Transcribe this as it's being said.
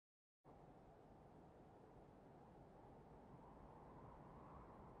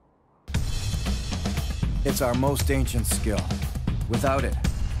It's our most ancient skill. Without it,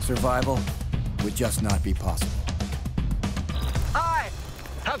 survival would just not be possible. I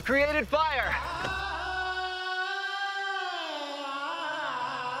have created fire!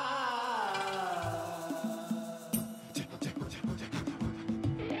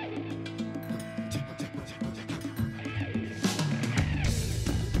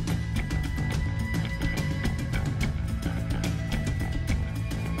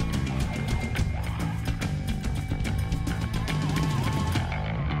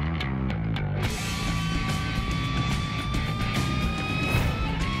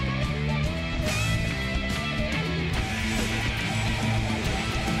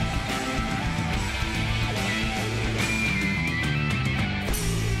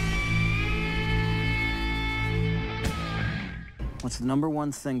 What's the number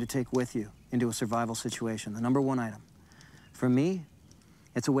one thing to take with you into a survival situation? The number one item. For me,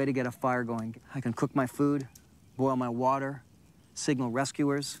 it's a way to get a fire going. I can cook my food, boil my water, signal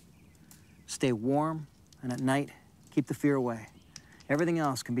rescuers, stay warm, and at night, keep the fear away. Everything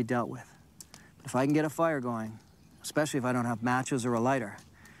else can be dealt with. But if I can get a fire going, especially if I don't have matches or a lighter,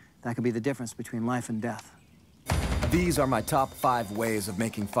 that could be the difference between life and death. These are my top 5 ways of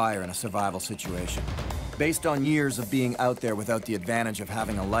making fire in a survival situation. Based on years of being out there without the advantage of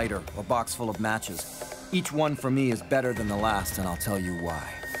having a lighter or box full of matches, each one for me is better than the last, and I'll tell you why.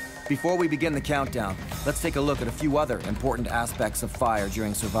 Before we begin the countdown, let's take a look at a few other important aspects of fire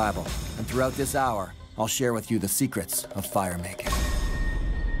during survival. And throughout this hour, I'll share with you the secrets of fire making.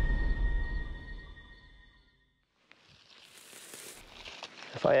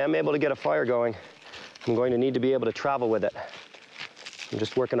 If I am able to get a fire going, I'm going to need to be able to travel with it. I'm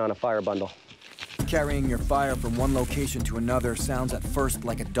just working on a fire bundle. Carrying your fire from one location to another sounds at first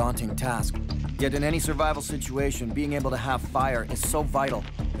like a daunting task. Yet in any survival situation, being able to have fire is so vital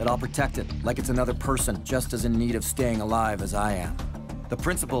that I'll protect it like it's another person just as in need of staying alive as I am. The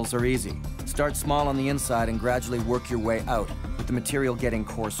principles are easy. Start small on the inside and gradually work your way out, with the material getting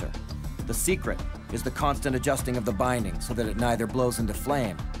coarser. The secret is the constant adjusting of the binding so that it neither blows into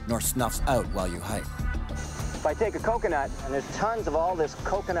flame nor snuffs out while you hike. If I take a coconut, and there's tons of all this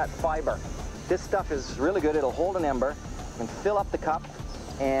coconut fiber, this stuff is really good. It'll hold an ember. I can fill up the cup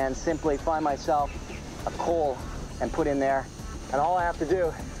and simply find myself a coal and put in there. And all I have to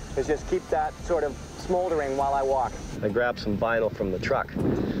do is just keep that sort of smoldering while I walk. I grabbed some vinyl from the truck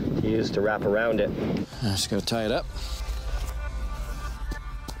to use to wrap around it. I'm just gonna tie it up.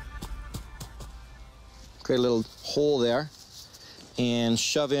 Create a little hole there and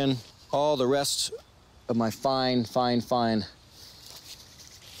shove in all the rest of my fine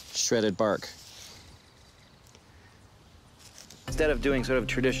shredded bark. Instead of doing sort of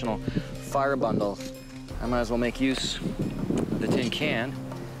traditional fire bundle, I might as well make use of the tin can,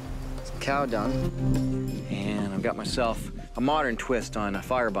 some cow dung, and I've got myself a modern twist on a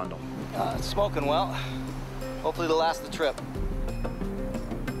fire bundle. It's smoking well. Hopefully it'll last the trip.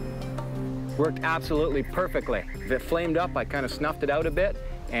 Worked absolutely perfectly. If it flamed up, I kind of snuffed it out a bit,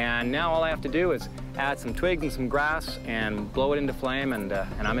 and now all I have to do is add some twigs and some grass and blow it into flame, and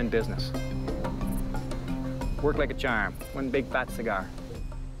I'm in business. Worked like a charm. One big fat cigar.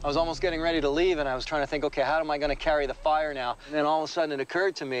 I was almost getting ready to leave, and I was trying to think, okay, how am I going to carry the fire now? And then all of a sudden it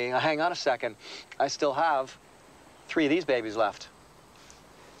occurred to me, hang on a second, I still have 3 of these babies left.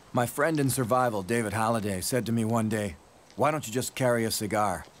 My friend in survival, David Halliday, said to me one day, "Why don't you just carry a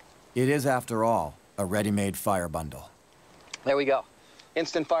cigar? It is, after all, a ready-made fire bundle." There we go.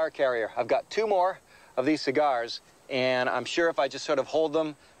 Instant fire carrier. I've got 2 more of these cigars, and I'm sure if I just sort of hold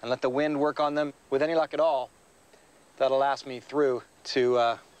them and let the wind work on them, with any luck at all, that'll last me through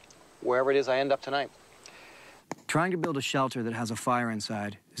to wherever it is I end up tonight. Trying to build a shelter that has a fire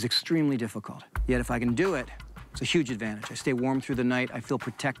inside is extremely difficult. Yet if I can do it, it's a huge advantage. I stay warm through the night. I feel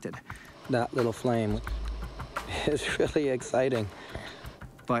protected. That little flame is really exciting.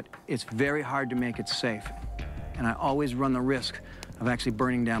 But it's very hard to make it safe. And I always run the risk of actually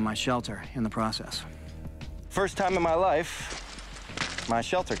burning down my shelter in the process. First time in my life, my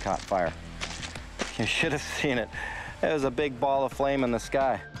shelter caught fire. You should have seen it. It was a big ball of flame in the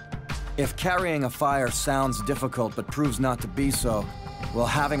sky. If carrying a fire sounds difficult but proves not to be so, well,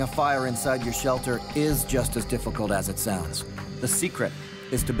 having a fire inside your shelter is just as difficult as it sounds. The secret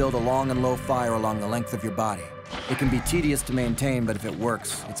is to build a long and low fire along the length of your body. It can be tedious to maintain, but if it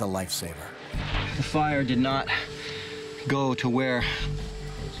works, it's a lifesaver. The fire did not go to where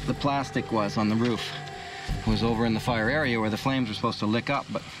the plastic was on the roof. It was over in the fire area where the flames were supposed to lick up,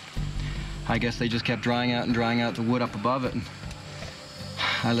 but I guess they just kept drying out the wood up above it, and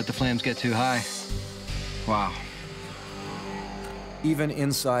I let the flames get too high. Wow. Even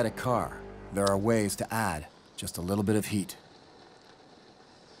inside a car, there are ways to add just a little bit of heat.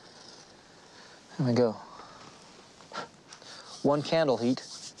 There we go. 1 candle heat.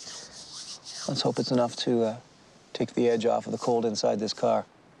 Let's hope it's enough to take the edge off of the cold inside this car.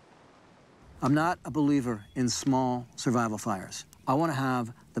 I'm not a believer in small survival fires. I want to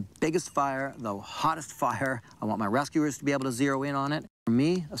have the biggest fire, the hottest fire. I want my rescuers to be able to zero in on it. For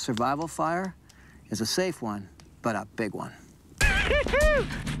me, a survival fire is a safe one, but a big one.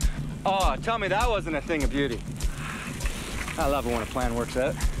 Oh, tell me that wasn't a thing of beauty. I love it when a plan works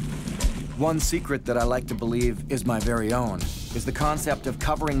out. One secret that I like to believe is my very own is the concept of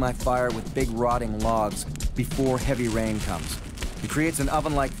covering my fire with big rotting logs before heavy rain comes. It creates an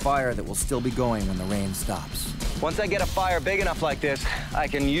oven-like fire that will still be going when the rain stops. Once I get a fire big enough like this, I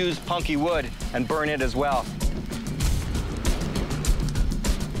can use punky wood and burn it as well.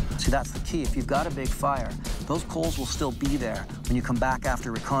 See, that's the key. If you've got a big fire, those coals will still be there when you come back after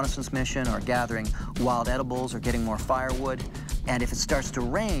a reconnaissance mission or gathering wild edibles or getting more firewood. And if it starts to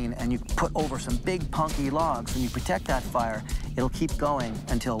rain and you put over some big punky logs, when you protect that fire, it'll keep going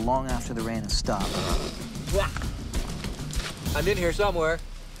until long after the rain has stopped. I'm in here somewhere.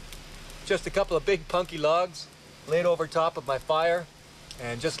 Just a couple of big punky logs laid over top of my fire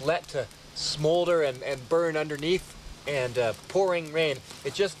and just let to smolder and burn underneath, and pouring rain.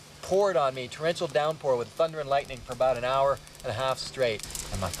 It just poured on me, torrential downpour with thunder and lightning for about an hour and a half straight,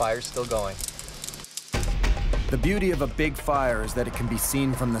 and my fire's still going. The beauty of a big fire is that it can be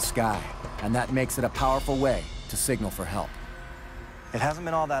seen from the sky, and that makes it a powerful way to signal for help. It hasn't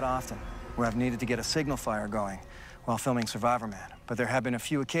been all that often where I've needed to get a signal fire going while filming Survivorman, but there have been a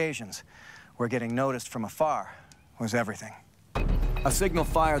few occasions where getting noticed from afar was everything. A signal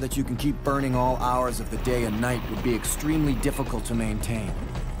fire that you can keep burning all hours of the day and night would be extremely difficult to maintain.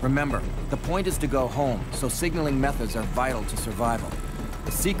 Remember, the point is to go home, so signaling methods are vital to survival.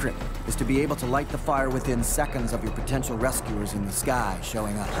 The secret is to be able to light the fire within seconds of your potential rescuers in the sky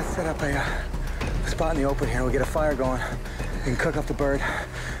showing up. Let's set up a spot in the open here. We'll get a fire going. We can cook up the bird,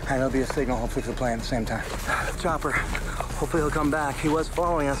 and there'll be a signal, hopefully, for the plane at the same time. Chopper, hopefully he'll come back. He was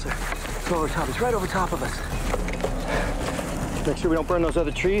following us. It's over top. He's right over top of us. Make sure we don't burn those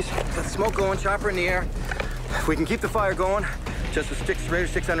other trees. Got smoke going, chopper in the air. If we can keep the fire going, just with sticks, razor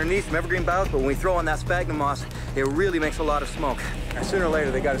sticks underneath, some evergreen boughs, but when we throw on that sphagnum moss, it really makes a lot of smoke. And sooner or later,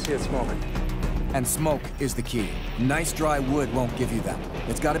 they got to see it smoking. And smoke is the key. Nice dry wood won't give you that.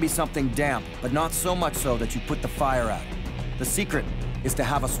 It's got to be something damp, but not so much so that you put the fire out. The secret is to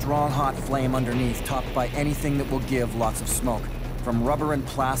have a strong, hot flame underneath, topped by anything that will give lots of smoke. From rubber and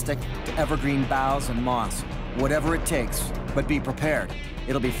plastic to evergreen boughs and moss. Whatever it takes, but be prepared.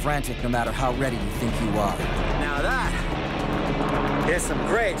 It'll be frantic no matter how ready you think you are. Now that is some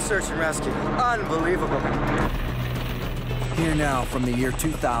great search and rescue. Unbelievable. Here now from the year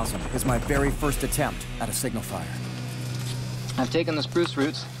 2000 is my very first attempt at a signal fire. I've taken the spruce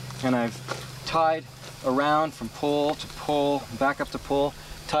roots and I've tied around from pole to pole, back up to pole,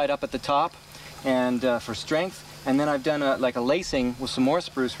 tied up at the top and for strength. And then I've done like a lacing with some more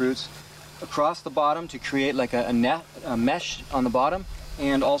spruce roots across the bottom to create like a mesh on the bottom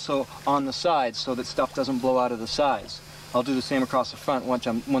and also on the sides so that stuff doesn't blow out of the sides. I'll do the same across the front once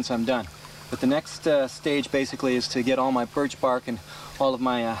I'm done. But the next stage basically is to get all my birch bark and all of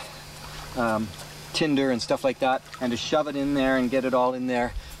my tinder and stuff like that, and to shove it in there and get it all in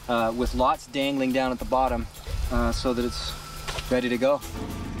there with lots dangling down at the bottom so that it's ready to go.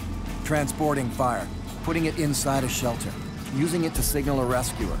 Transporting fire, putting it inside a shelter, using it to signal a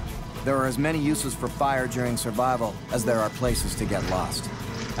rescuer. There are as many uses for fire during survival as there are places to get lost.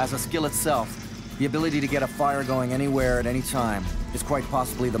 As a skill itself, the ability to get a fire going anywhere at any time is quite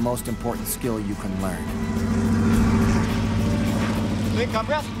possibly the most important skill you can learn.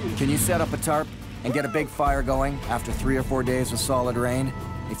 Can you set up a tarp and get a big fire going after 3 or 4 days of solid rain?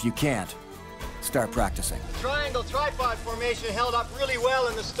 If you can't, start practicing. The triangle tripod formation held up really well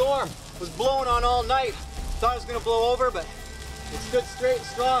in the storm. It was blowing on all night. Thought it was going to blow over, but it stood straight and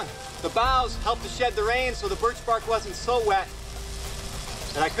strong. The boughs helped to shed the rain so the birch bark wasn't so wet.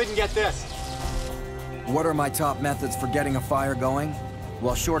 And I couldn't get this. What are my top methods for getting a fire going?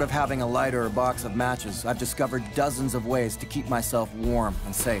 Well, short of having a lighter or box of matches, I've discovered dozens of ways to keep myself warm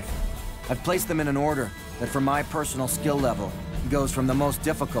and safe. I've placed them in an order that for my personal skill level goes from the most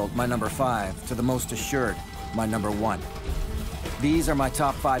difficult, my number 5, to the most assured, my number 1. These are my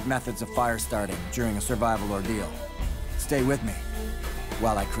top 5 methods of fire starting during a survival ordeal. Stay with me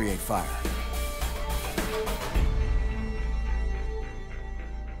while I create fire.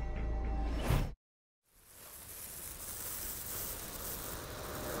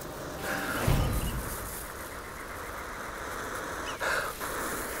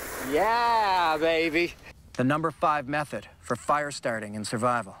 Yeah, baby. The number 5 method for fire starting in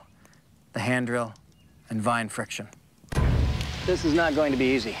survival. The hand drill and vine friction. This is not going to be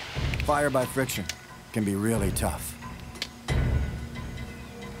easy. Fire by friction can be really tough.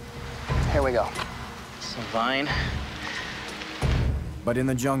 Here we go. Some vine. But in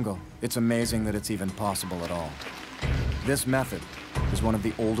the jungle, it's amazing that it's even possible at all. This method is one of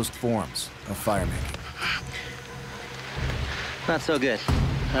the oldest forms of fire making. Not so good.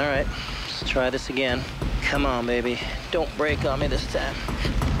 All right, let's try this again. Come on, baby. Don't break on me this time.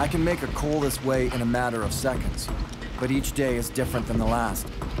 I can make a coal this way in a matter of seconds, but each day is different than the last.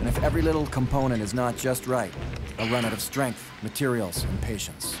 And if every little component is not just right, I'll run out of strength, materials, and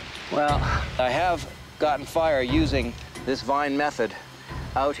patience. Well, I have gotten fire using this vine method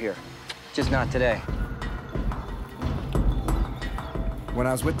out here, just not today. When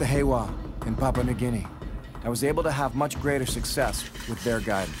I was with the Hewa in Papua New Guinea, I was able to have much greater success with their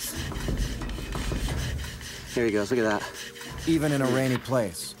guidance. Here he goes, look at that. Even in a rainy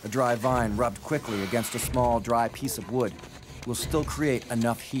place, a dry vine rubbed quickly against a small, dry piece of wood will still create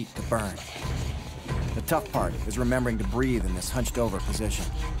enough heat to burn. The tough part is remembering to breathe in this hunched-over position.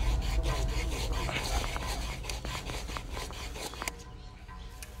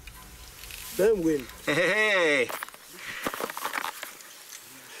 Hey!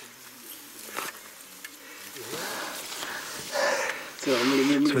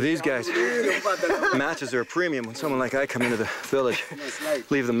 So these guys, matches are a premium. When someone like I come into the village,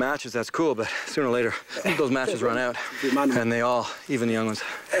 leave the matches, that's cool, but sooner or later, those matches run out. And they all, even the young ones,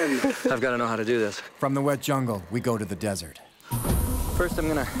 have got to know how to do this. From the wet jungle, we go to the desert. First, I'm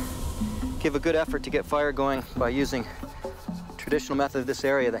gonna give a good effort to get fire going by using traditional method of this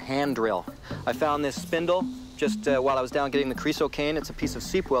area, the hand drill. I found this spindle just while I was down getting the creosote cane. It's a piece of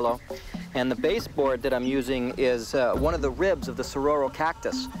seep willow. And the baseboard that I'm using is one of the ribs of the sororo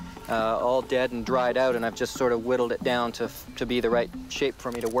cactus, all dead and dried out, and I've just sort of whittled it down to be the right shape for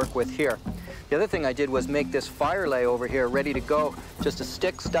me to work with here. The other thing I did was make this fire lay over here ready to go, just a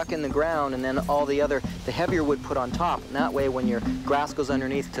stick stuck in the ground, and then all the heavier wood put on top. And that way, when your grass goes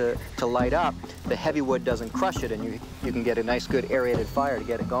underneath to light up, the heavy wood doesn't crush it, and you can get a nice, good aerated fire to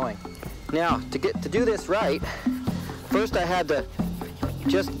get it going. Now, to do this right, first I had to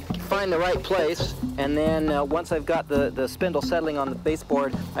just find the right place, and then once I've got the spindle settling on the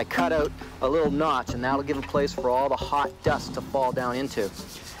baseboard, I cut out a little notch, and that'll give a place for all the hot dust to fall down into.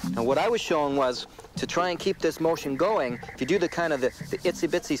 Now what I was showing was to try and keep this motion going, if you do the kind of the itsy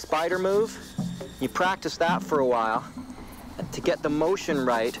bitsy spider move, you practice that for a while to get the motion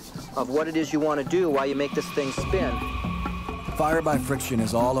right of what it is you want to do while you make this thing spin. Fire by friction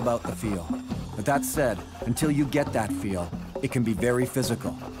is all about the feel. But that said, until you get that feel, it can be very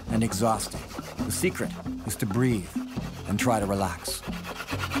physical and exhausting. The secret is to breathe and try to relax.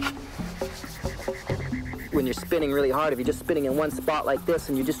 When you're spinning really hard, if you're just spinning in one spot like this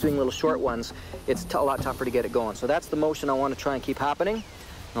and you're just doing little short ones, it's a lot tougher to get it going. So that's the motion I want to try and keep happening. And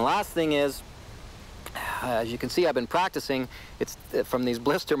the last thing is, as you can see, I've been practicing. It's from these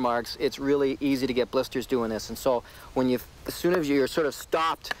blister marks, it's really easy to get blisters doing this. And so when as soon as you're sort of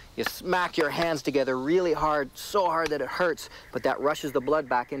stopped, you smack your hands together really hard, so hard that it hurts, but that rushes the blood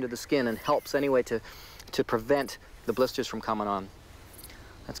back into the skin and helps anyway to prevent the blisters from coming on.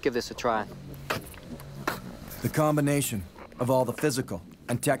 Let's give this a try. The combination of all the physical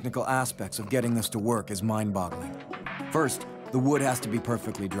and technical aspects of getting this to work is mind-boggling. First, the wood has to be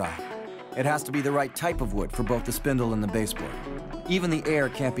perfectly dry. It has to be the right type of wood for both the spindle and the baseboard. Even the air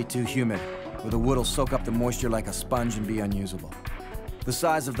can't be too humid, or the wood will soak up the moisture like a sponge and be unusable. The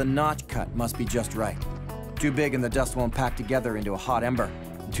size of the notch cut must be just right. Too big and the dust won't pack together into a hot ember.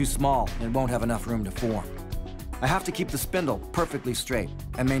 Too small and it won't have enough room to form. I have to keep the spindle perfectly straight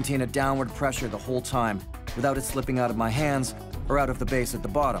and maintain a downward pressure the whole time without it slipping out of my hands or out of the base at the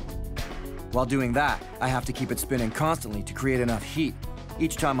bottom. While doing that, I have to keep it spinning constantly to create enough heat.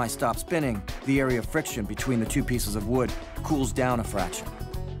 Each time I stop spinning, the area of friction between the two pieces of wood cools down a fraction.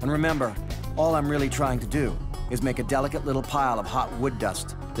 And remember, all I'm really trying to do is make a delicate little pile of hot wood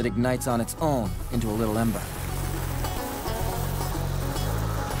dust that ignites on its own into a little ember.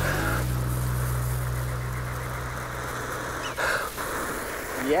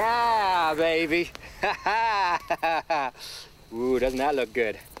 Yeah, baby. Ooh, doesn't that look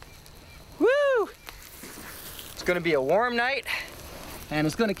good? Woo! It's gonna be a warm night, and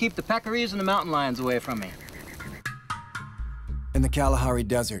it's gonna keep the peccaries and the mountain lions away from me. In the Kalahari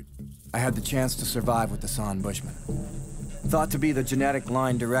Desert, I had the chance to survive with the San Bushmen. Thought to be the genetic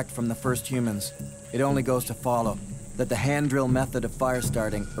line direct from the first humans, it only goes to follow that the hand drill method of fire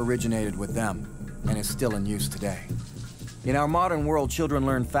starting originated with them and is still in use today. In our modern world, children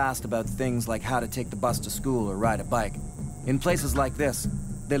learn fast about things like how to take the bus to school or ride a bike. In places like this,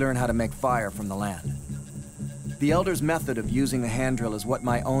 they learn how to make fire from the land. The elders' method of using the hand drill is what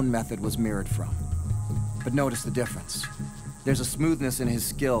my own method was mirrored from. But notice the difference. There's a smoothness in his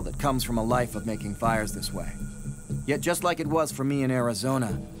skill that comes from a life of making fires this way. Yet just like it was for me in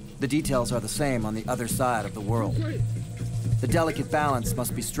Arizona, the details are the same on the other side of the world. The delicate balance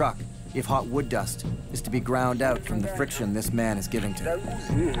must be struck if hot wood dust is to be ground out from the friction this man is giving to it.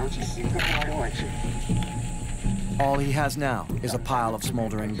 All he has now is a pile of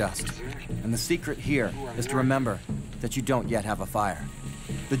smoldering dust. And the secret here is to remember that you don't yet have a fire.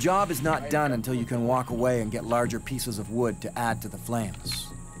 The job is not done until you can walk away and get larger pieces of wood to add to the flames.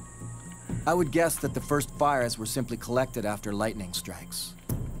 I would guess that the first fires were simply collected after lightning strikes.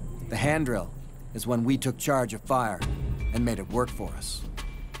 The hand drill is when we took charge of fire and made it work for us.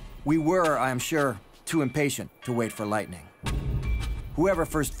 We were, I am sure, too impatient to wait for lightning. Whoever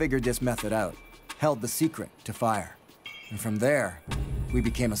first figured this method out held the secret to fire. And from there, we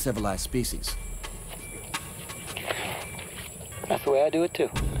became a civilized species. That's the way I do it too.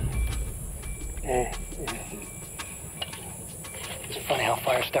 It's funny how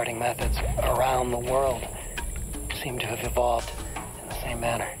fire starting methods around the world seem to have evolved in the same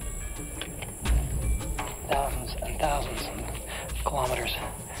manner. Thousands and thousands of kilometers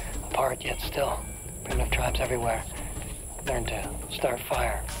apart, yet still, primitive tribes everywhere learn to start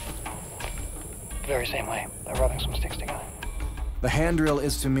fire the very same way, by rubbing some sticks together. The hand drill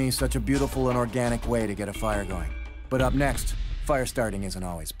is to me such a beautiful and organic way to get a fire going. But up next, fire starting isn't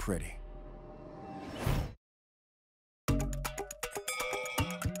always pretty.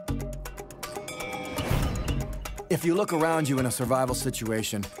 If you look around you in a survival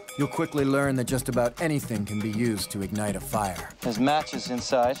situation, you'll quickly learn that just about anything can be used to ignite a fire. There's matches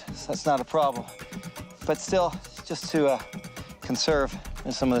inside, so that's not a problem. But still, just to conserve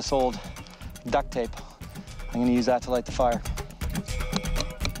some of this old duct tape, I'm gonna use that to light the fire.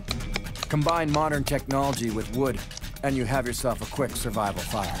 Combine modern technology with wood, and you have yourself a quick survival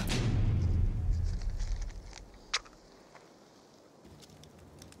fire.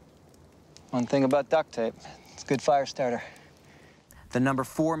 One thing about duct tape, it's a good fire starter. The number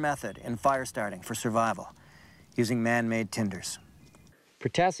 4 method in fire starting for survival, using man-made tinders.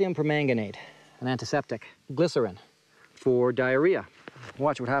 Potassium permanganate, an antiseptic. Glycerin for diarrhea.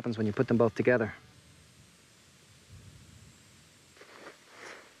 Watch what happens when you put them both together.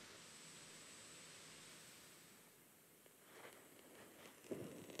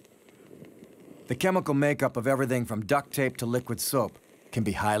 The chemical makeup of everything from duct tape to liquid soap can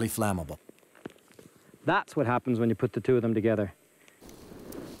be highly flammable. That's what happens when you put the two of them together.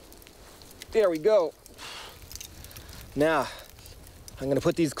 There we go. Now, I'm gonna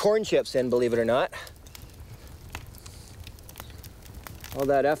put these corn chips in, believe it or not. All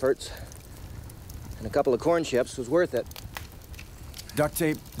that effort and a couple of corn chips was worth it. Duct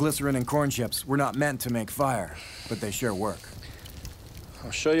tape, glycerin, and corn chips were not meant to make fire, but they sure work.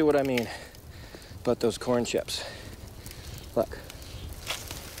 I'll show you what I mean about those corn chips. Look.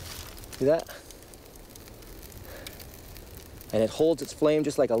 See that? And it holds its flame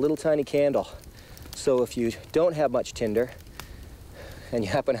just like a little tiny candle. So if you don't have much tinder, and you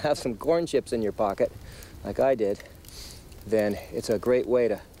happen to have some corn chips in your pocket, like I did, then it's a great way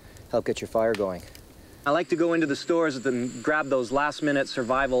to help get your fire going. I like to go into the stores and grab those last-minute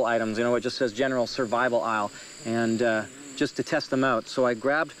survival items. You know, it just says general survival aisle, and just to test them out. So I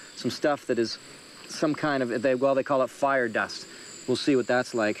grabbed some stuff that is some kind of, they call it fire dust. We'll see what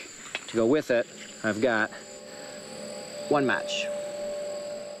that's like. To go with it, I've got 1 match.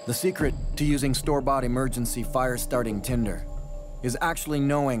 The secret to using store-bought emergency fire-starting tinder is actually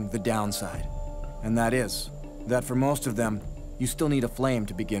knowing the downside. And that is, that for most of them, you still need a flame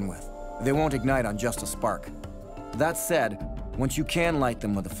to begin with. They won't ignite on just a spark. That said, once you can light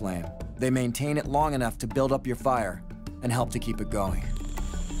them with a flame, they maintain it long enough to build up your fire and help to keep it going.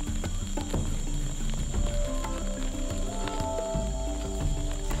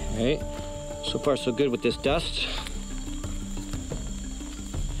 Right. So far, so good with this dust.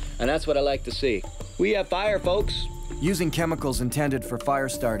 And that's what I like to see. We have fire, folks. Using chemicals intended for fire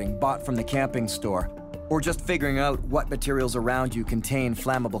starting bought from the camping store, or just figuring out what materials around you contain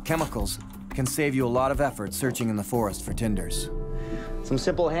flammable chemicals, can save you a lot of effort searching in the forest for tinders. Some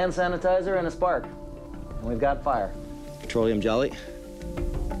simple hand sanitizer and a spark. And we've got fire. Petroleum jelly.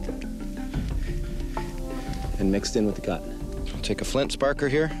 And mixed in with the cotton. I'll take a flint sparker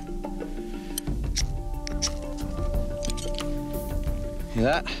here. See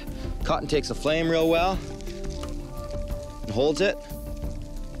that? Cotton takes a flame real well and holds it.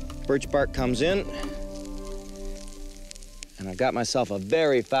 Birch bark comes in. and I got myself a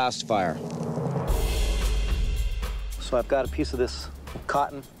very fast fire. So I've got a piece of this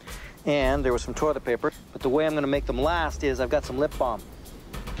cotton, and there was some toilet paper, but the way I'm gonna make them last is I've got some lip balm.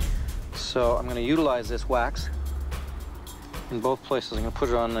 So I'm gonna utilize this wax in both places. I'm gonna put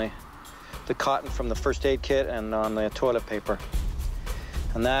it on the cotton from the first aid kit and on the toilet paper.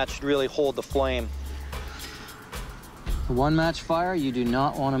 And that should really hold the flame. A one-match fire you do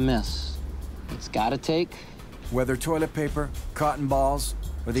not want to miss. It's gotta take. Whether toilet paper, cotton balls,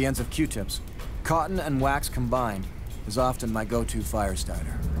 or the ends of Q-tips, cotton and wax combined is often my go-to fire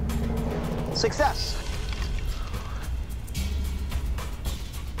starter. Success!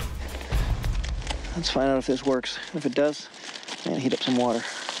 Let's find out if this works. If it does, I'm gonna heat up some water.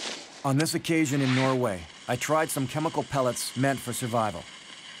 On this occasion in Norway, I tried some chemical pellets meant for survival.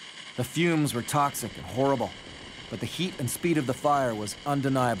 The fumes were toxic and horrible, but the heat and speed of the fire was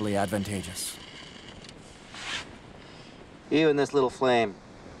undeniably advantageous. Even this little flame,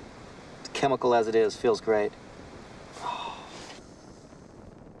 chemical as it is, feels great.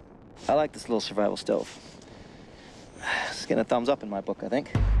 I like this little survival stove. It's getting a thumbs up in my book, I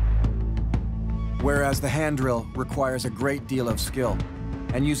think. Whereas the hand drill requires a great deal of skill,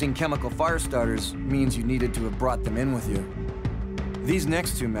 and using chemical fire starters means you needed to have brought them in with you. These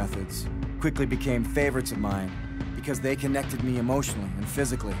next two methods quickly became favorites of mine because they connected me emotionally and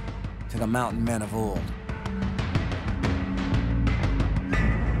physically to the mountain men of old.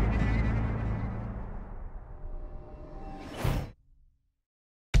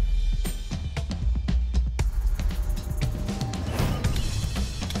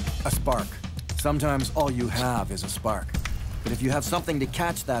 A spark. Sometimes all you have is a spark. But if you have something to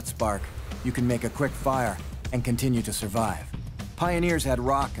catch that spark, you can make a quick fire and continue to survive. Pioneers had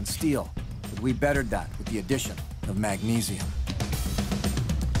rock and steel, but we bettered that with the addition of magnesium.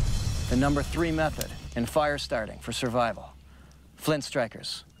 The number 3 method in fire starting for survival. Flint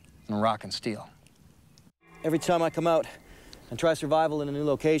strikers and rock and steel. Every time I come out and try survival in a new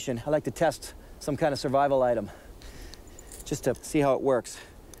location, I like to test some kind of survival item, just to see how it works.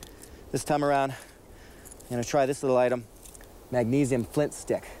 This time around, I'm gonna try this little item, magnesium flint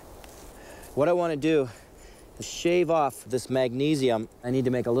stick. What I want to do is shave off this magnesium. I need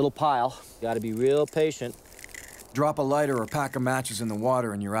to make a little pile. You gotta be real patient. Drop a lighter or pack of matches in the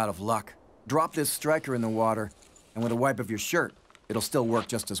water and you're out of luck. Drop this striker in the water, and with a wipe of your shirt, it'll still work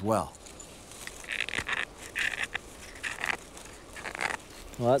just as well.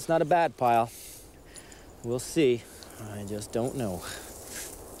 Well, that's not a bad pile. We'll see. I just don't know.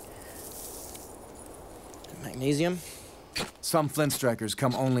 Magnesium. Some flint strikers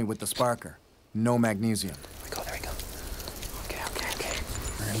come only with the sparker. No magnesium. There we go. Okay.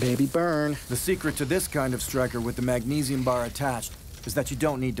 Burn, baby, burn. The secret to this kind of striker with the magnesium bar attached is that you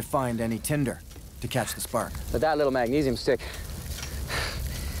don't need to find any tinder to catch the spark. But that little magnesium stick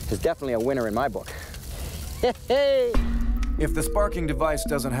is definitely a winner in my book. Hey! If the sparking device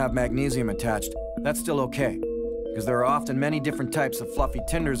doesn't have magnesium attached, that's still okay, because there are often many different types of fluffy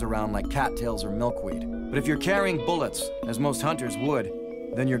tinders around like cattails or milkweed. But if you're carrying bullets, as most hunters would,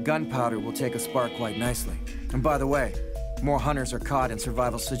 then your gunpowder will take a spark quite nicely. And by the way, more hunters are caught in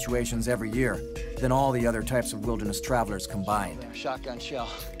survival situations every year than all the other types of wilderness travelers combined. Shotgun shell,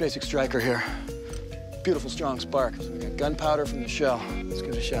 basic striker here. Beautiful strong spark. So we got gunpowder from the shell. Let's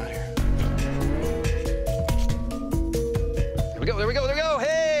give it a shot here. There we go.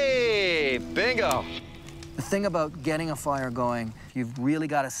 Hey, bingo. The thing about getting a fire going, you've really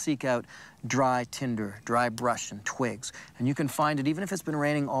got to seek out dry tinder, dry brush and twigs. And you can find it, even if it's been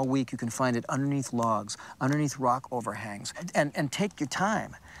raining all week, you can find it underneath logs, underneath rock overhangs. And take your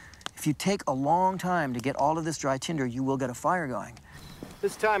time. If you take a long time to get all of this dry tinder, you will get a fire going.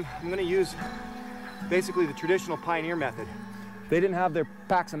 This time, I'm gonna use basically the traditional pioneer method. They didn't have their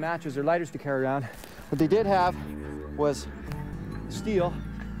packs of matches or lighters to carry around. What they did have was steel,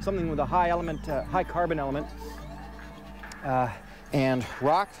 something with a high carbon element, and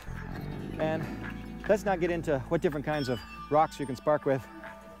rock. And let's not get into what different kinds of rocks you can spark with.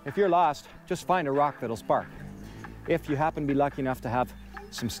 If you're lost, just find a rock that'll spark. If you happen to be lucky enough to have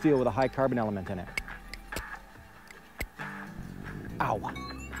some steel with a high carbon element in it. Ow,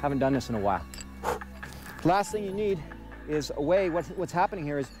 haven't done this in a while. Last thing you need is a way, what's happening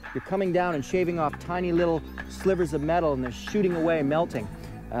here is you're coming down and shaving off tiny little slivers of metal and they're shooting away, melted,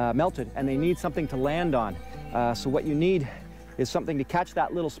 and they need something to land on. So what you need is something to catch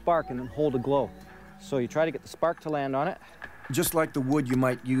that little spark and then hold a glow. So you try to get the spark to land on it. Just like the wood you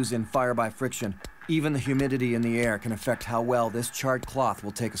might use in fire by friction, even the humidity in the air can affect how well this charred cloth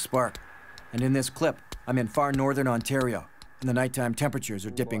will take a spark. And in this clip, I'm in far northern Ontario, and the nighttime temperatures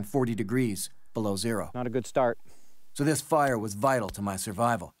are dipping 40 degrees below zero. Not a good start. so this fire was vital to my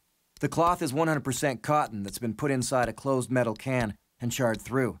survival. The cloth is 100% cotton that's been put inside a closed metal can and charred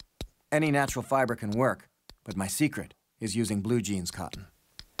through. Any natural fiber can work, but my secret is using blue jeans cotton.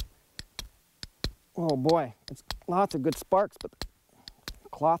 Oh boy, it's lots of good sparks, but the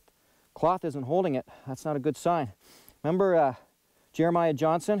cloth isn't holding it. That's not a good sign. Remember Jeremiah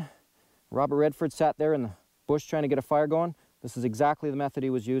Johnson? Robert Redford sat there in the bush trying to get a fire going? This is exactly the method he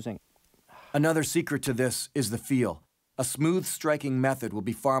was using. Another secret to this is the feel. A smooth striking method will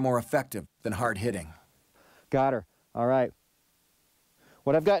be far more effective than hard hitting. Got her. All right.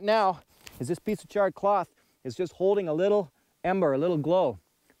 What I've got now is this piece of charred cloth is just holding a little ember, a little glow.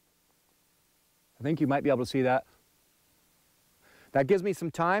 I think you might be able to see that. That gives me some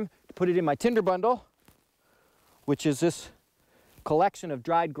time to put it in my tinder bundle, which is this collection of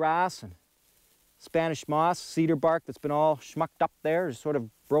dried grass and Spanish moss, cedar bark that's been all schmucked up there, just sort of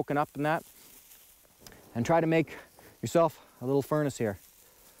broken up in that. And try to make yourself a little furnace here.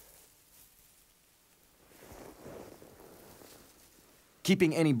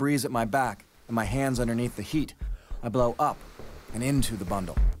 Keeping any breeze at my back and my hands underneath the heat, I blow up and into the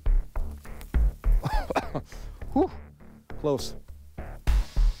bundle. Whew, close.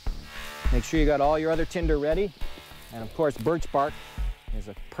 Make sure you got all your other tinder ready. And of course, birch bark is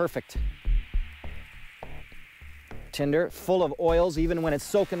a perfect tinder, full of oils. Even when it's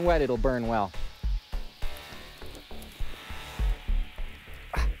soaking wet, it'll burn well.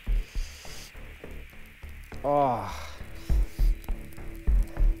 Oh.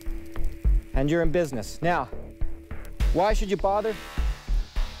 And you're in business. Now, why should you bother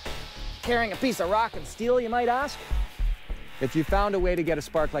carrying a piece of rock and steel, you might ask? If you found a way to get a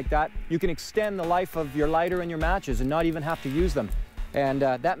spark like that, you can extend the life of your lighter and your matches and not even have to use them. And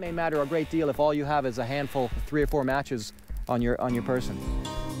that may matter a great deal if all you have is a handful, 3 or 4 matches on your person.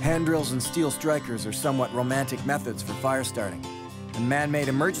 Hand drills and steel strikers are somewhat romantic methods for fire starting. And man-made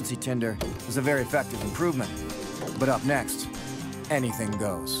emergency tinder is a very effective improvement. But up next, anything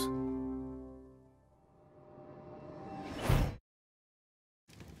goes.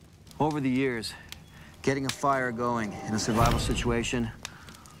 Over the years, getting a fire going in a survival situation,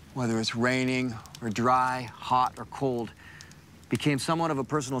 whether it's raining or dry, hot or cold, became somewhat of a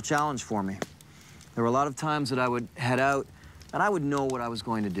personal challenge for me. There were a lot of times that I would head out and I would know what I was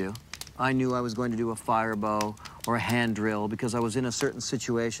going to do. I knew I was going to do a fire bow or a hand drill because I was in a certain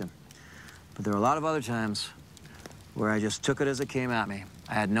situation. But there were a lot of other times where I just took it as it came at me.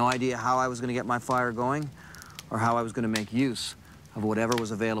 I had no idea how I was going to get my fire going or how I was going to make use of whatever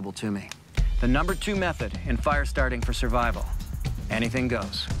was available to me. The number 2 method in fire starting for survival, anything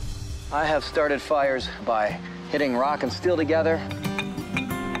goes. I have started fires by hitting rock and steel together.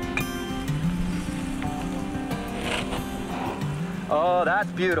 Oh,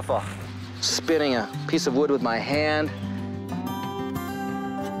 that's beautiful. Spinning a piece of wood with my hand.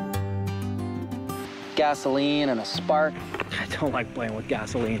 Gasoline and a spark. I don't like playing with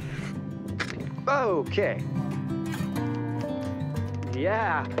gasoline. Okay.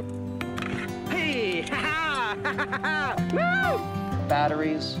 Yeah. Hey! Woo!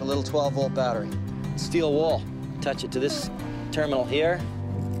 Batteries, a little 12-volt battery. Steel wool. Touch it to this terminal here.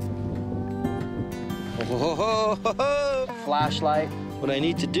 Flashlight. What I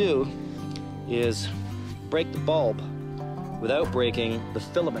need to do is break the bulb without breaking the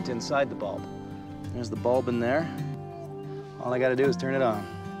filament inside the bulb. There's the bulb in there. All I gotta do is turn it on.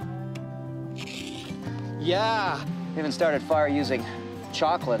 Yeah! Even started fire using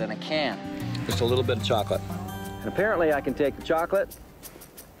chocolate in a can. Just a little bit of chocolate. And apparently I can take the chocolate,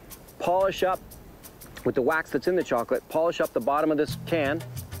 polish up with the wax that's in the chocolate, polish up the bottom of this can.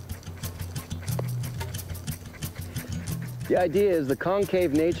 The idea is the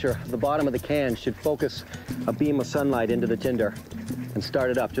concave nature of the bottom of the can should focus a beam of sunlight into the tinder and start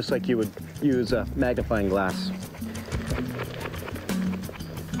it up, just like you would use a magnifying glass.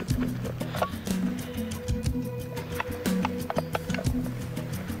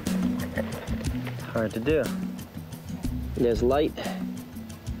 Hard to do. There's light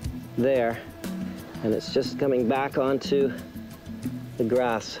there, and it's just coming back onto the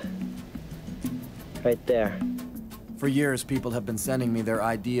grass right there. For years, people have been sending me their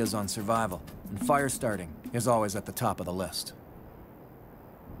ideas on survival, and fire starting is always at the top of the list.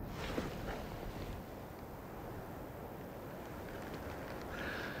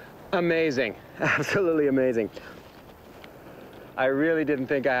 Amazing, absolutely amazing. I really didn't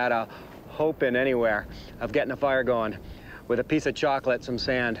think I had a hope in anywhere of getting a fire going with a piece of chocolate, some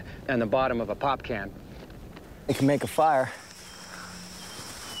sand, and the bottom of a pop can. You can make a fire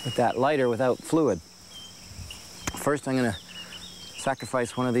with that lighter without fluid. First, I'm gonna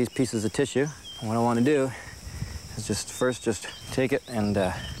sacrifice one of these pieces of tissue. And what I want to do is is just take it and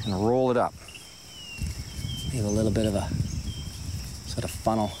roll it up. Leave a little bit of a sort of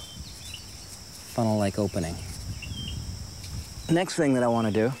funnel-like opening. Next thing that I want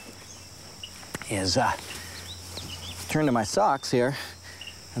to do is turn to my socks here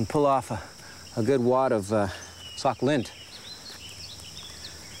and pull off a good wad of sock lint.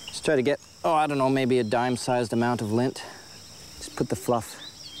 Just try to get, oh, I don't know, maybe a dime-sized amount of lint. Just put the fluff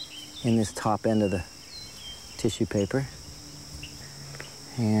in this top end of the tissue paper.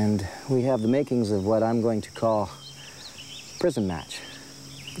 And we have the makings of what I'm going to call prison match.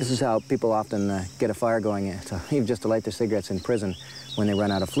 This is how people often get a fire going, even just to light their cigarettes in prison when they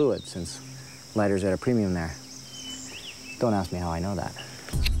run out of fluid, since lighters are at a premium there. Don't ask me how I know that.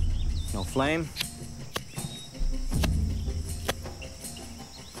 No flame.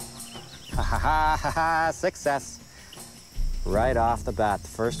 Ha ha ha ha ha, success. Right off the bat, the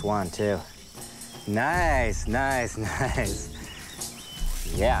first one too. Nice, nice, nice.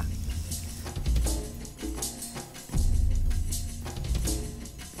 Yeah.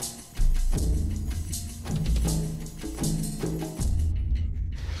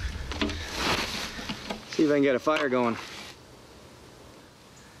 See if I can get a fire going.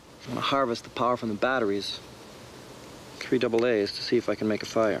 I'm gonna harvest the power from the batteries. 3 AA's to see if I can make a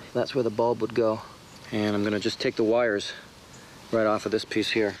fire. That's where the bulb would go. And I'm gonna just take the wires right off of this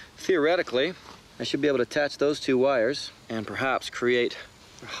piece here. Theoretically, I should be able to attach those 2 wires and perhaps create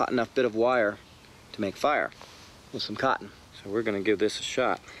a hot enough bit of wire to make fire with some cotton. So we're gonna give this a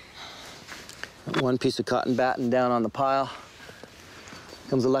shot. Got 1 piece of cotton batting down on the pile.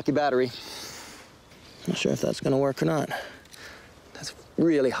 Comes a lucky battery. Not sure if that's gonna work or not. That's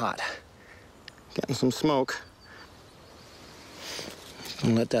really hot. Getting some smoke.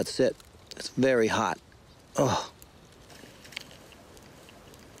 And let that sit. It's very hot. Oh.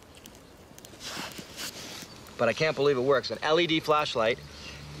 But I can't believe it works. An LED flashlight,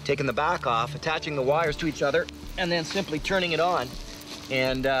 taking the back off, attaching the wires to each other, and then simply turning it on.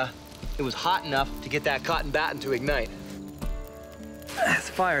 And it was hot enough to get that cotton batten to ignite. It's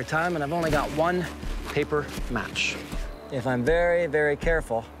fire time, and I've only got 1 paper match. If I'm very, very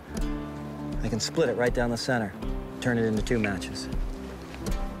careful, I can split it right down the center, turn it into 2 matches.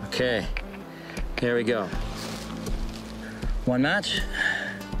 Okay, there we go. 1 match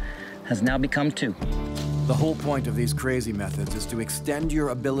has now become 2. The whole point of these crazy methods is to extend your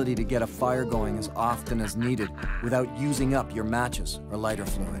ability to get a fire going as often as needed without using up your matches or lighter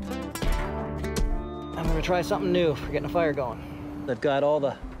fluid. I'm gonna try something new for getting a fire going. I've got all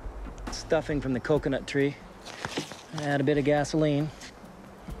the stuffing from the coconut tree. Add a bit of gasoline.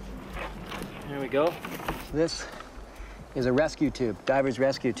 There we go. This is a rescue tube, diver's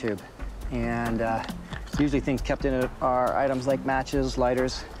rescue tube. And usually things kept in it are items like matches,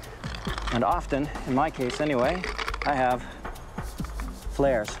 lighters, and often, in my case anyway, I have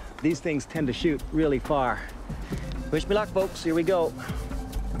flares. These things tend to shoot really far. Wish me luck, folks, here we go.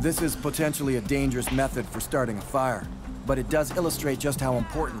 This is potentially a dangerous method for starting a fire, but it does illustrate just how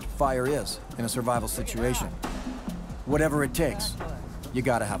important fire is in a survival situation. Whatever it takes, you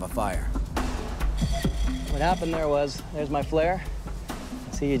gotta have a fire. What happened there was, there's my flare.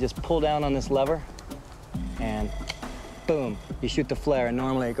 See, you just pull down on this lever, and boom, you shoot the flare, and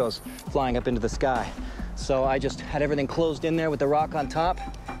normally it goes flying up into the sky. So I just had everything closed in there with the rock on top,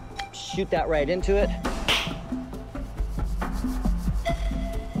 shoot that right into it.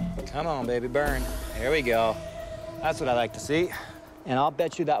 Come on, baby, burn. Here we go. That's what I like to see. And I'll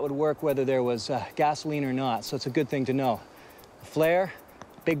bet you that would work whether there was gasoline or not, so it's a good thing to know. A flare,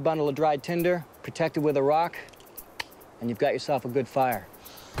 big bundle of dried tinder, protected with a rock, and you've got yourself a good fire.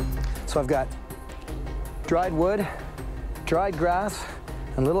 So I've got dried wood, dried grass,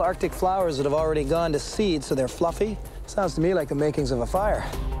 and little Arctic flowers that have already gone to seed, so they're fluffy. Sounds to me like the makings of a fire.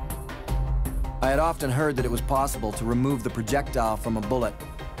 I had often heard that it was possible to remove the projectile from a bullet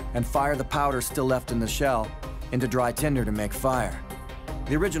and fire the powder still left in the shell into dry tinder to make fire.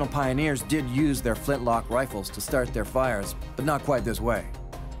 The original pioneers did use their flintlock rifles to start their fires, but not quite this way.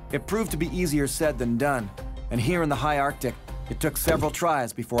 It proved to be easier said than done, and here in the high Arctic, it took several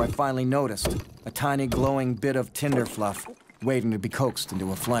tries before I finally noticed a tiny glowing bit of tinder fluff waiting to be coaxed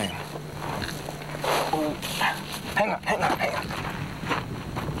into a flame. Oh, hang on, hang on, hang on.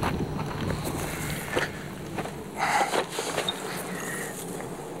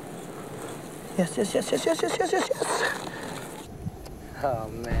 Yes, yes, yes, yes, yes, yes, yes, yes, yes. Oh,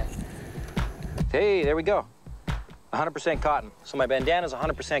 man. Hey, there we go. 100% cotton. So my bandana's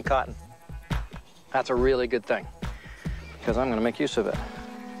 100% cotton. That's a really good thing, because I'm gonna make use of it.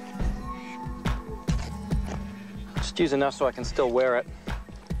 Just use enough so I can still wear it.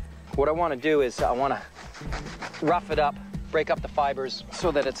 What I wanna do is I wanna rough it up, break up the fibers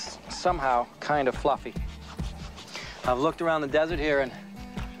so that it's somehow kind of fluffy. I've looked around the desert here and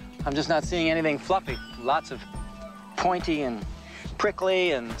I'm just not seeing anything fluffy. Lots of pointy and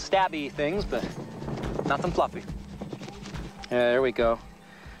prickly and stabby things, but nothing fluffy. Yeah, there we go.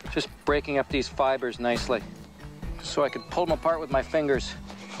 Just breaking up these fibers nicely so I could pull them apart with my fingers.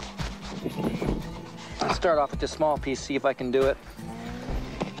 I'll start off with this small piece, see if I can do it.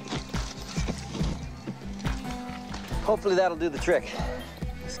 Hopefully that'll do the trick.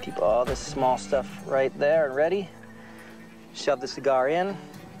 Just keep all this small stuff right there and ready. Shove the cigar in,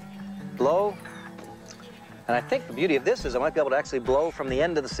 blow. And I think the beauty of this is I might be able to actually blow from the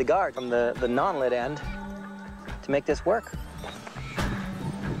end of the cigar, from the non-lit end, to make this work.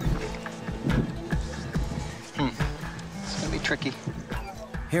 It's gonna be tricky.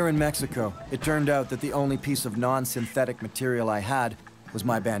 Here in Mexico, it turned out that the only piece of non-synthetic material I had was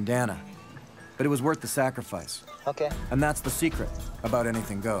my bandana. But it was worth the sacrifice. Okay. And that's the secret about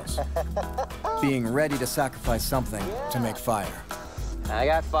anything goes. Being ready to sacrifice something to make fire. I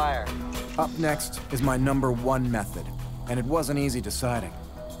got fire. Up next is my #1 method, and it wasn't easy deciding.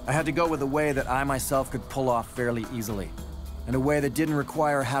 I had to go with a way that I myself could pull off fairly easily, and a way that didn't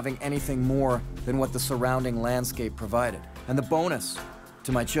require having anything more than what the surrounding landscape provided. And the bonus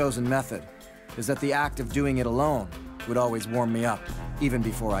to my chosen method is that the act of doing it alone would always warm me up, even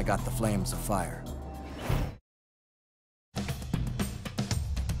before I got the flames of fire.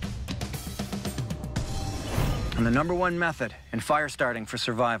 And the #1 method in fire starting for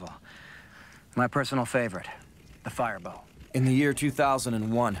survival, my personal favorite, the fire bow. In the year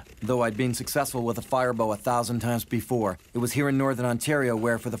 2001, though I'd been successful with a fire bow 1,000 times before, it was here in Northern Ontario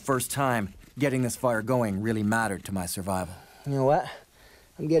where, for the first time, getting this fire going really mattered to my survival. You know what?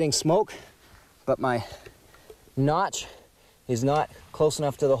 I'm getting smoke, but my notch is not close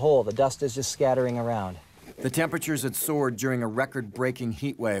enough to the hole. The dust is just scattering around. The temperatures had soared during a record-breaking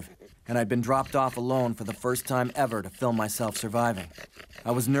heat wave, and I'd been dropped off alone for the first time ever to film myself surviving.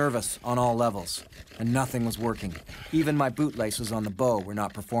 I was nervous on all levels, and nothing was working. Even my bootlaces on the bow were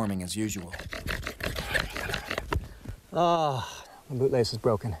not performing as usual. Oh, my bootlace is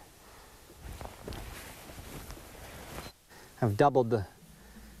broken. I've doubled the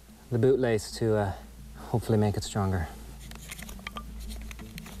bootlace to hopefully make it stronger.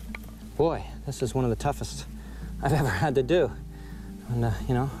 Boy, this is one of the toughest I've ever had to do. And,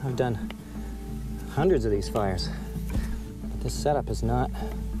 you know, I've done hundreds of these fires. But this setup is not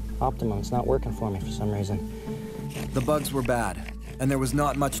optimum. It's not working for me for some reason. The bugs were bad, and there was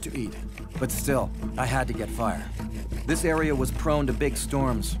not much to eat. But still, I had to get fire. This area was prone to big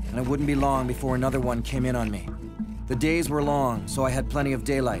storms, and it wouldn't be long before another one came in on me. The days were long, so I had plenty of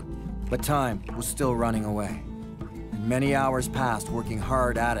daylight, but time was still running away. And many hours passed working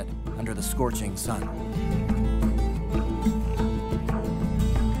hard at it under the scorching sun.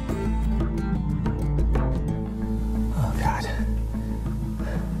 Oh, God.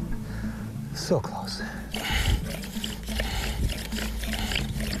 So close.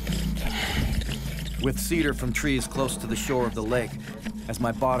 With cedar from trees close to the shore of the lake as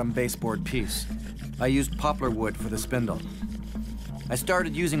my bottom baseboard piece, I used poplar wood for the spindle. I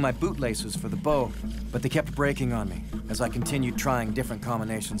started using my bootlaces for the bow, but they kept breaking on me as I continued trying different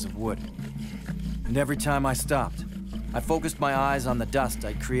combinations of wood. And every time I stopped, I focused my eyes on the dust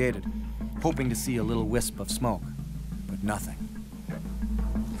I'd created, hoping to see a little wisp of smoke, but nothing.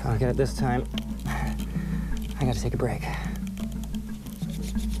 If I don't get it this time, I gotta take a break.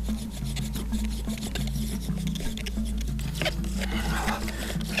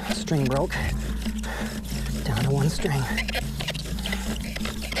 String broke. Down to one string.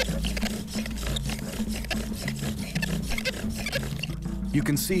 You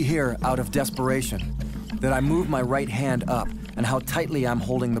can see here, out of desperation, that I move my right hand up and how tightly I'm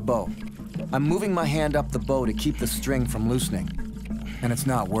holding the bow. I'm moving my hand up the bow to keep the string from loosening, and it's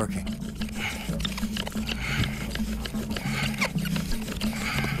not working.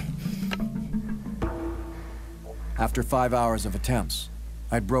 After 5 hours of attempts,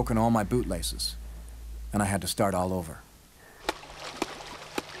 I'd broken all my bootlaces, and I had to start all over.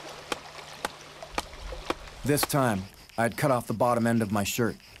 This time, I'd cut off the bottom end of my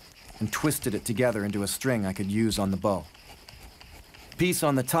shirt and twisted it together into a string I could use on the bow. The piece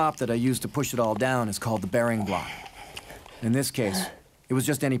on the top that I used to push it all down is called the bearing block. In this case, it was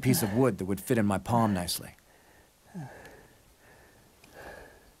just any piece of wood that would fit in my palm nicely.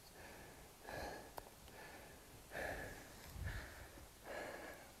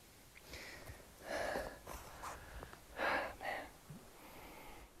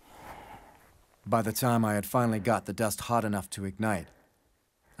 By the time I had finally got the dust hot enough to ignite,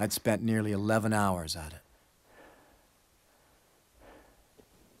 I'd spent nearly 11 hours at it.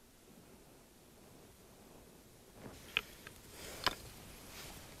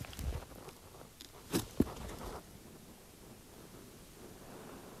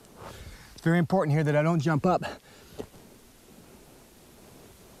 It's very important here that I don't jump up,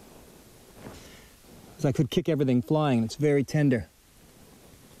 because I could kick everything flying, and it's very tender.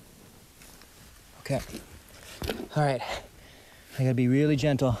 Okay. All right. I gotta be really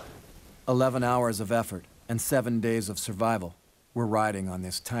gentle. 11 hours of effort and 7 days of survival were riding on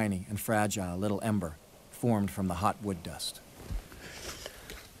this tiny and fragile little ember formed from the hot wood dust.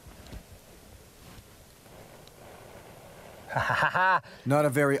 Not a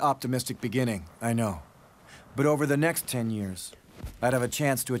very optimistic beginning, I know. But over the next 10 years, I'd have a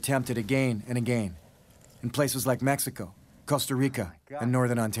chance to attempt it again and again in places like Mexico, Costa Rica, and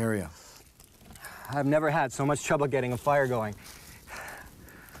Northern Ontario. I've never had so much trouble getting a fire going.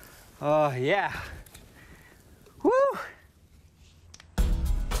 Oh, yeah. Woo!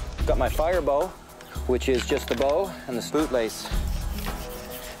 Got my fire bow, which is just the bow and the boot lace.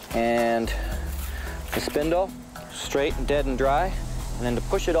 And the spindle, straight and dead and dry. And then to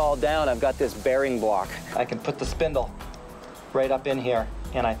push it all down, I've got this bearing block. I can put the spindle right up in here,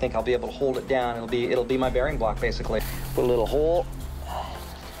 and I think I'll be able to hold it down. It'll be my bearing block, basically. Put a little hole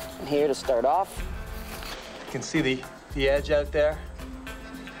in here to start off. You can see the edge out there.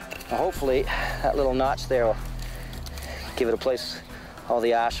 Hopefully, that little notch there will give it a place, all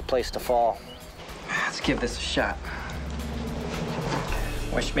the ash, a place to fall. Let's give this a shot.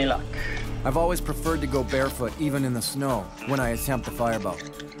 Wish me luck. I've always preferred to go barefoot, even in the snow, when I attempt the firebow.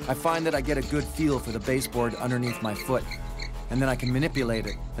 I find that I get a good feel for the baseboard underneath my foot, and then I can manipulate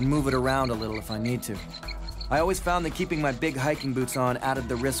it and move it around a little if I need to. I always found that keeping my big hiking boots on added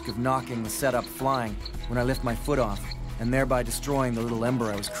the risk of knocking the setup flying when I lift my foot off, and thereby destroying the little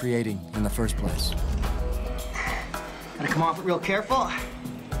ember I was creating in the first place. Gotta come off it real careful.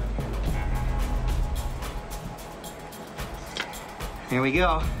 Here we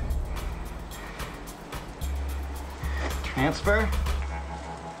go. Transfer.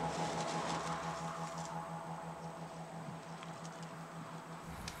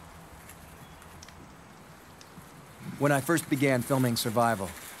 When I first began filming survival,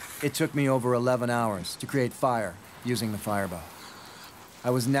 it took me over 11 hours to create fire using the firebow. I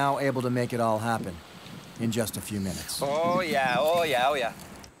was now able to make it all happen in just a few minutes. Oh yeah, oh yeah, oh yeah.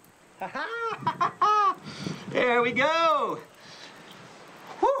 There we go.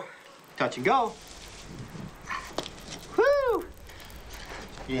 Whew. Touch and go. Woo.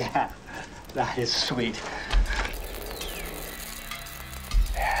 Yeah, that is sweet.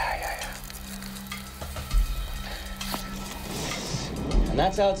 Yeah. And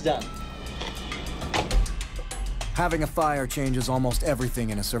that's how it's done. Having a fire changes almost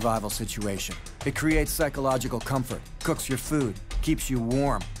everything in a survival situation. It creates psychological comfort, cooks your food, keeps you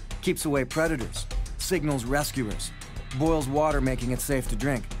warm, keeps away predators, signals rescuers, boils water making it safe to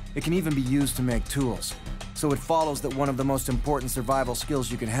drink. It can even be used to make tools. So it follows that one of the most important survival skills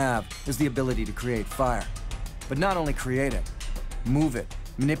you can have is the ability to create fire. But not only create it, move it,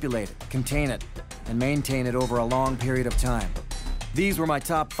 manipulate it, contain it, and maintain it over a long period of time. These were my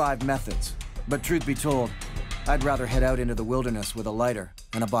top 5 methods, but truth be told, I'd rather head out into the wilderness with a lighter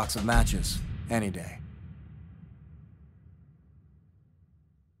and a box of matches any day.